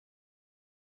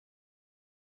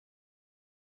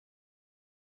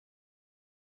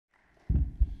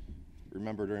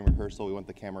remember during rehearsal we went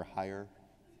the camera higher?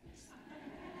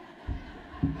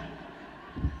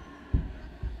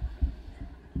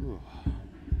 Ooh.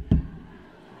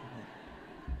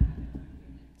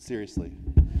 Seriously.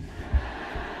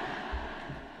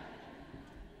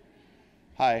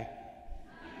 Hi.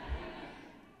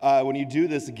 When you do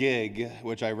this gig,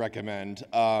 which I recommend,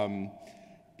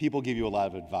 people give you a lot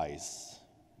of advice,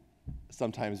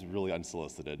 sometimes really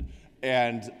unsolicited.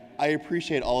 And I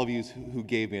appreciate all of you who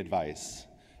gave me advice,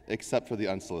 except for the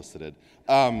unsolicited.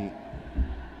 But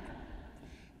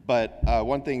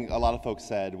one thing a lot of folks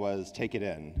said was take it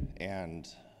in, and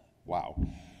wow.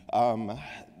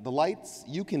 The lights,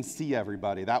 you can see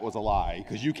everybody. That was a lie,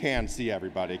 because you can see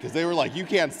everybody. Because they were like, you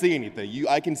can't see anything.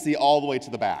 I can see all the way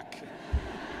to the back.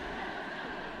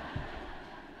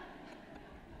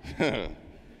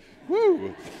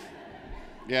 Woo!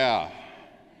 Yeah.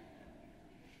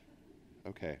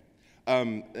 Okay.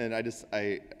 And I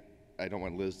don't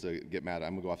want Liz to get mad. I'm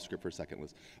going to go off script for a second,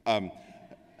 Liz.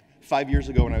 5 years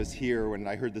ago when I was here, when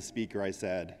I heard the speaker, I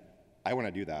said, I want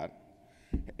to do that.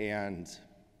 And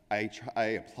I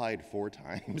applied 4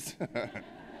 times.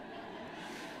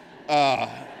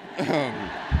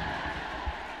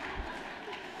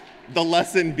 The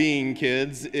lesson being,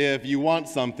 kids, if you want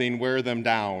something, wear them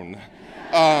down.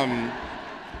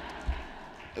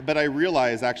 But I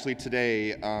realized actually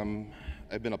today,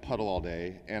 I've been a puddle all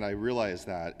day, and I realized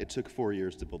that it took 4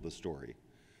 years to build the story.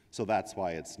 So that's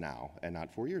why it's now and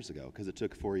not 4 years ago, because it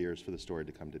took 4 years for the story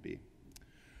to come to be.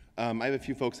 I have a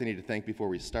few folks I need to thank before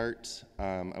we start.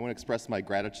 I want to express my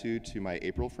gratitude to my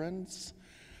April friends.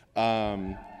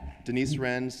 Denise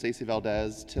Wren, Stacy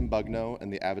Valdez, Tim Bugno,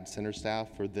 and the AVID Center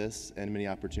staff for this and many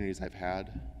opportunities I've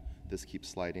had. This keeps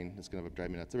sliding. It's going to drive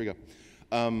me nuts. There we go.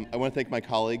 I want to thank my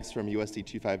colleagues from USD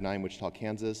 259, Wichita,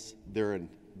 Kansas. They're in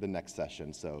the next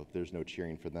session, so there's no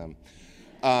cheering for them.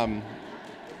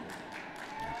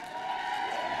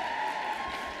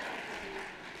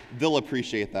 They'll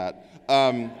appreciate that.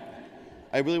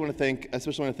 I really want to thank,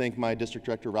 especially want to thank my district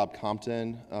director, Rob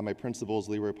Compton, my principals,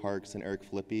 Leroy Parks and Eric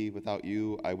Filippi. Without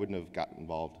you, I wouldn't have gotten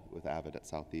involved with AVID at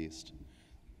Southeast.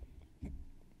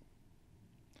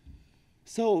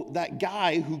 So that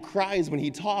guy who cries when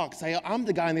he talks, I'm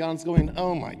the guy in the audience going,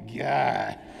 oh my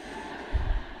God.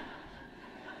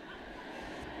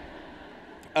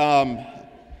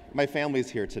 My family's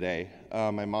here today.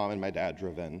 My mom and my dad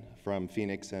drove in from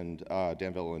Phoenix and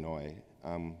Danville, Illinois,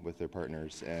 with their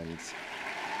partners. And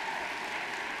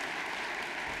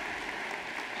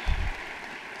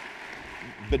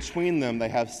between them, they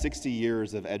have 60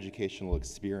 years of educational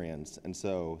experience. And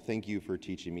so thank you for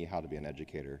teaching me how to be an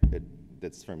educator.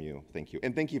 That's from you. Thank you.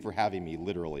 And thank you for having me,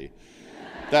 literally.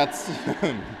 That's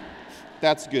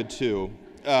good, too.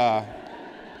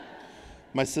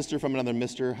 My sister from another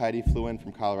Mr., Heidi Fluin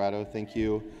from Colorado, thank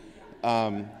you.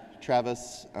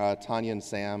 Travis, Tanya, and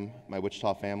Sam, my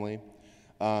Wichita family.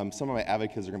 Some of my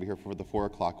AVID kids are going to be here for the 4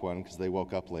 o'clock one because they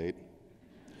woke up late.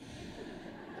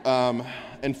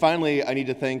 And finally, I need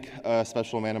to thank a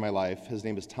special man in my life. His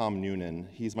name is Tom Noonan.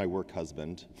 He's my work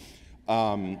husband.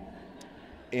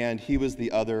 And he was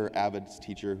the other AVID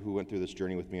teacher who went through this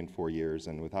journey with me in 4 years,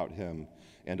 and without him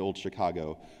and Old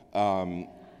Chicago,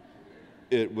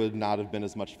 it would not have been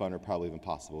as much fun or probably even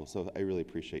possible. So I really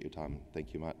appreciate you, Tom.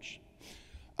 Thank you much.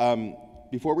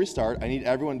 Before we start, I need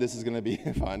everyone, this is going to be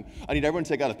fun, I need everyone to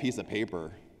take out a piece of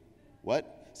paper.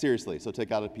 What? Seriously, so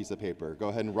take out a piece of paper. Go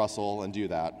ahead and rustle and do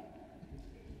that.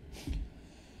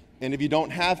 And if you don't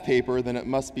have paper, then it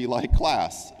must be like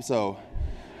class. So,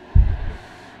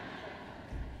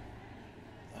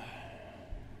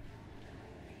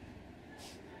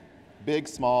 big,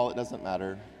 small, it doesn't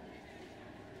matter.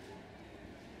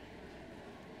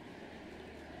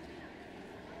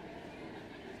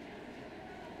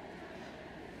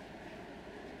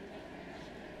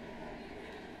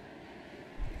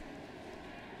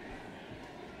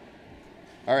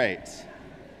 All right.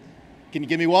 Can you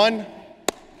give me 1?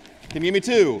 Can you give me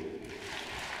 2?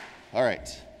 All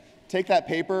right. Take that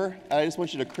paper, and I just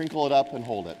want you to crinkle it up and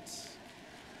hold it.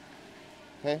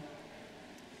 Okay?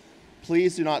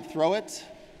 Please do not throw it.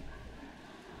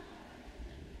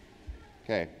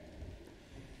 Okay.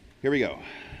 Here we go.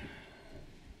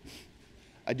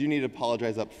 I do need to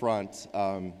apologize up front.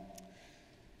 You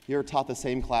ever taught the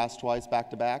same class twice back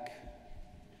to back?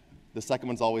 The second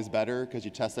one's always better because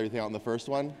you test everything out in the first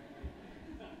one.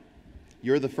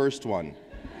 You're the first one.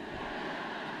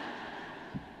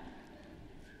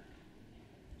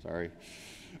 Sorry.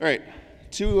 All right.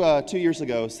 Two years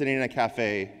ago, sitting in a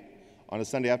cafe on a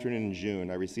Sunday afternoon in June,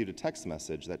 I received a text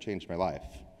message that changed my life.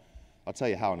 I'll tell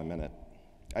you how in a minute.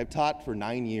 I've taught for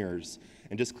 9 years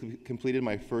and just completed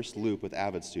my first loop with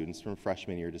AVID students from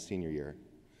freshman year to senior year.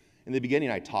 In the beginning,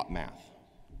 I taught math.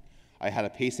 I had a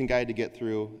pacing guide to get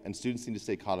through, and students need to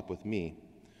stay caught up with me.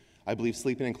 I believe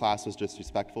sleeping in class was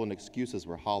disrespectful and excuses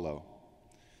were hollow.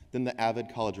 Then the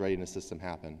AVID college readiness system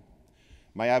happened.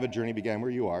 My AVID journey began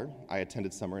where you are. I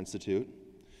attended Summer Institute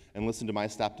and listened to my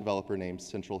staff developer named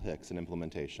Central Hicks in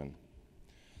implementation.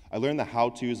 I learned the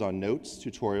how-tos on notes,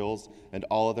 tutorials, and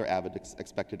all other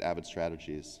expected AVID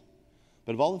strategies.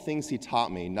 But of all the things he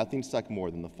taught me, nothing stuck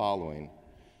more than the following.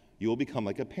 You will become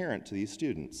like a parent to these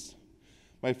students.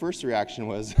 My first reaction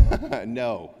was,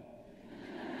 no.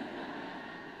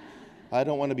 I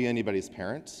don't want to be anybody's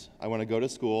parent. I want to go to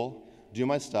school, do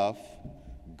my stuff,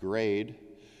 grade,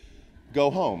 go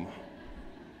home.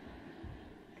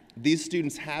 These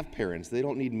students have parents. They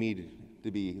don't need me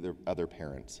to be their other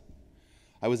parent.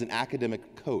 I was an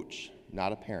academic coach,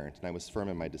 not a parent, and I was firm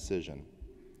in my decision.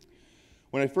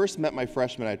 When I first met my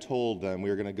freshmen, I told them we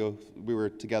were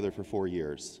together for 4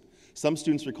 years. Some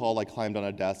students recalled I climbed on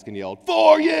a desk and yelled,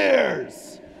 4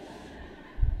 years!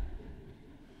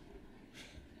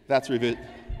 That's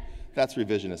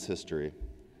revisionist history.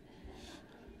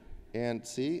 And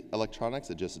see, electronics,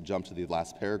 it just jumped to the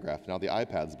last paragraph. Now the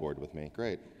iPad's bored with me.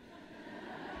 Great.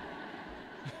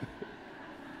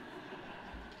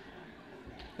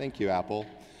 Thank you, Apple.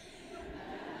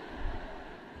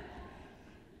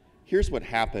 Here's what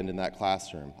happened in that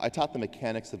classroom. I taught the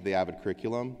mechanics of the AVID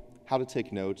curriculum, how to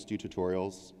take notes, do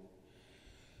tutorials,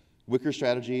 wicker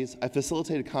strategies. I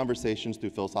facilitated conversations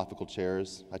through philosophical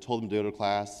chairs. I told them to go to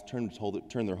class, turn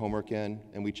their homework in,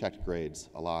 and we checked grades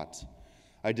a lot.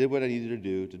 I did what I needed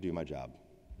to do my job.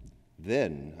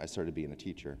 Then I started being a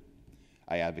teacher.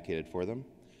 I advocated for them.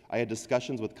 I had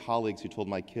discussions with colleagues who told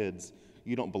my kids,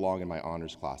 you don't belong in my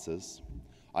honors classes.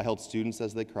 I held students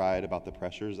as they cried about the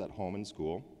pressures at home and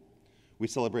school. We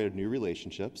celebrated new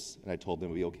relationships, and I told them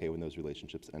it would be okay when those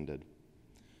relationships ended.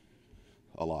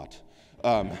 A lot.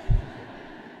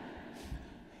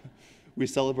 We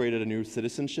celebrated a new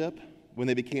citizenship. When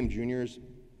they became juniors,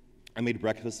 I made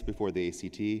breakfast before the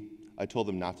ACT. I told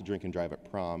them not to drink and drive at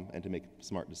prom and to make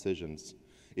smart decisions.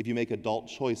 If you make adult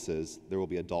choices, there will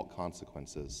be adult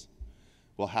consequences.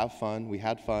 We'll have fun. We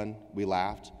had fun. We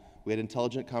laughed. We had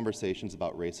intelligent conversations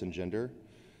about race and gender.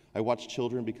 I watched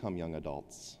children become young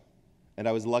adults. And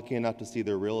I was lucky enough to see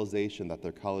their realization that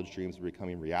their college dreams were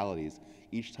becoming realities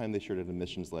each time they shared an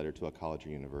admissions letter to a college or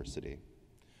university.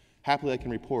 Happily, I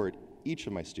can report each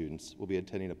of my students will be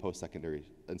attending a post-secondary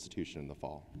institution in the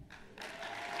fall.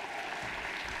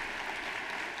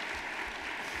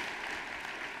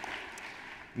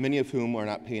 Many of whom are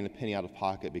not paying a penny out of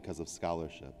pocket because of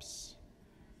scholarships.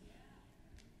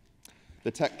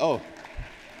 Okay.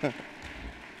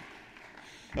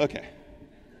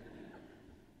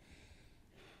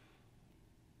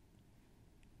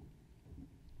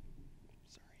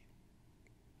 Sorry.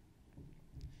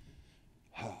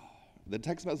 The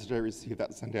text message I received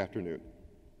that Sunday afternoon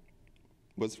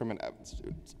was from an AVID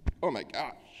student. Oh my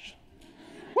gosh.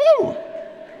 Woo!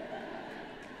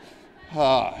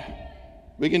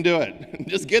 We can do it.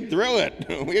 Just get through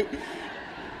it.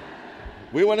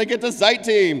 We want to get to site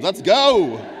teams. Let's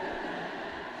go.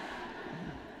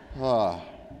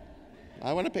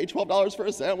 I want to pay $12 for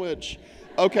a sandwich.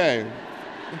 Okay.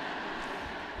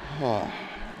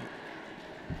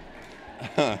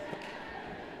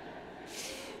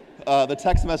 The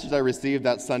text message I received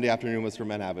that Sunday afternoon was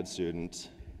from an AVID student.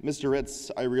 Mr.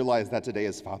 Ritz, I realize that today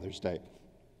is Father's Day.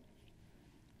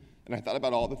 And I thought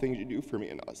about all the things you do for me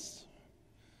and us.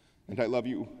 And I love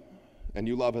you, and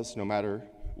you love us no matter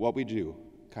what we do,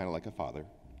 kind of like a father.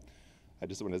 I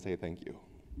just want to say thank you.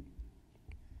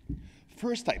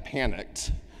 First, I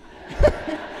panicked.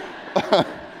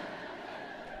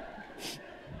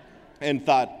 And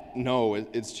thought, no,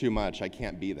 it's too much. I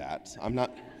can't be that. I'm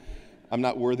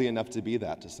not worthy enough to be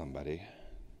that to somebody.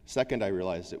 Second, I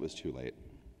realized it was too late.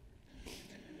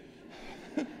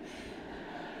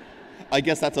 I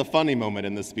guess that's a funny moment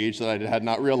in the speech that I had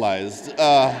not realized.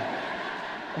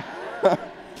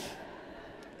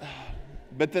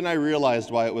 But then I realized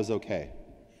why it was okay.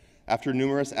 After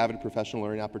numerous AVID professional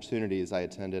learning opportunities I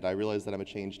attended, I realized that I'm a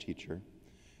changed teacher.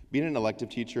 Being an elective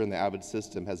teacher in the AVID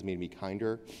system has made me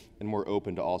kinder and more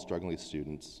open to all struggling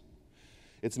students.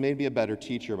 It's made me a better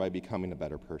teacher by becoming a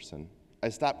better person. I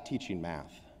stopped teaching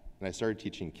math, and I started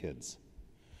teaching kids.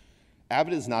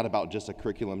 AVID is not about just a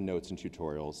curriculum, notes, and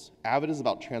tutorials. AVID is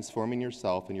about transforming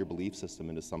yourself and your belief system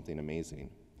into something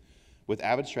amazing. With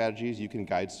AVID strategies, you can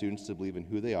guide students to believe in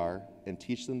who they are and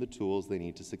teach them the tools they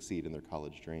need to succeed in their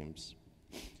college dreams.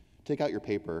 Take out your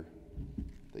paper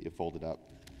that you folded up.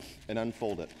 and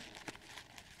unfold it.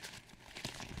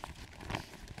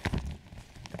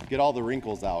 Get all the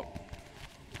wrinkles out.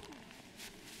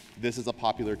 This is a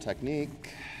popular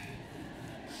technique.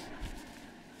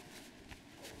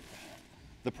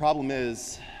 The problem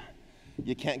is,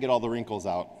 you can't get all the wrinkles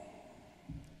out.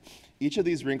 Each of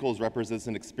these wrinkles represents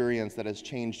an experience that has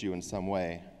changed you in some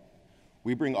way.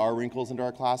 We bring our wrinkles into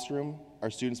our classroom, our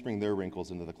students bring their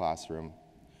wrinkles into the classroom.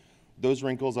 Those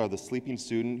wrinkles are the sleeping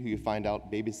student who you find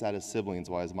out babysat his siblings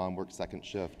while his mom works second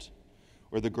shift,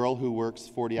 or the girl who works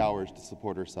 40 hours to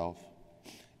support herself.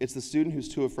 It's the student who's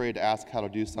too afraid to ask how to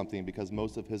do something because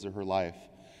most of his or her life,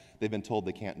 they've been told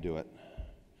they can't do it.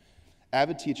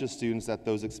 AVID teaches students that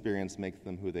those experiences make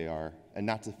them who they are, and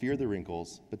not to fear the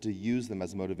wrinkles, but to use them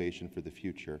as motivation for the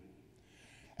future.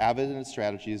 AVID and its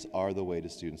strategies are the way to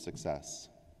student success.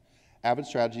 AVID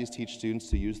strategies teach students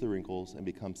to use the wrinkles and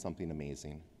become something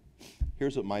amazing.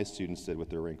 Here's what my students did with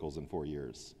their wrinkles in 4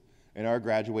 years. In our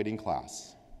graduating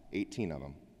class, 18 of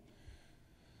them,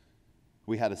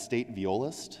 we had a state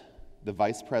violist, the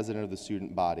vice president of the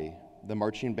student body, the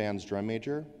marching band's drum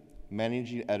major,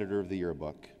 managing editor of the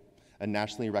yearbook, a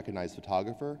nationally recognized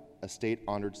photographer, a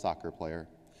state-honored soccer player,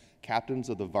 captains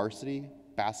of the varsity,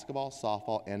 basketball,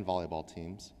 softball, and volleyball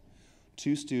teams,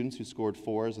 2 students who scored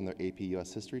 4s in their AP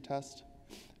US history test,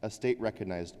 a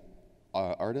state-recognized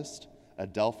artist, a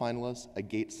Dell finalist, a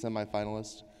Gates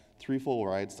semifinalist, 3 full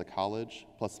rides to college,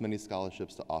 plus many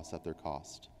scholarships to offset their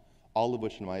cost, all of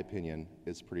which, in my opinion,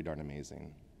 is pretty darn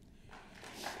amazing.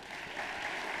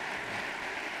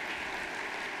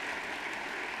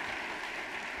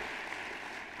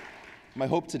 My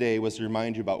hope today was to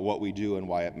remind you about what we do and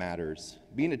why it matters.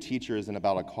 Being a teacher isn't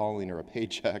about a calling or a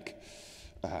paycheck,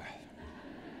 but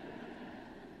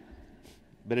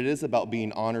it is about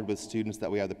being honored with students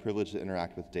that we have the privilege to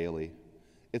interact with daily.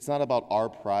 It's not about our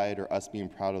pride or us being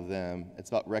proud of them. It's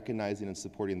about recognizing and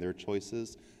supporting their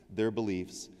choices, their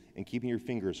beliefs, and keeping your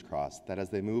fingers crossed that as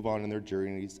they move on in their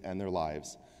journeys and their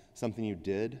lives, something you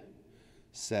did,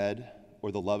 said,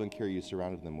 or the love and care you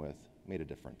surrounded them with made a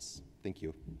difference. Thank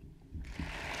you.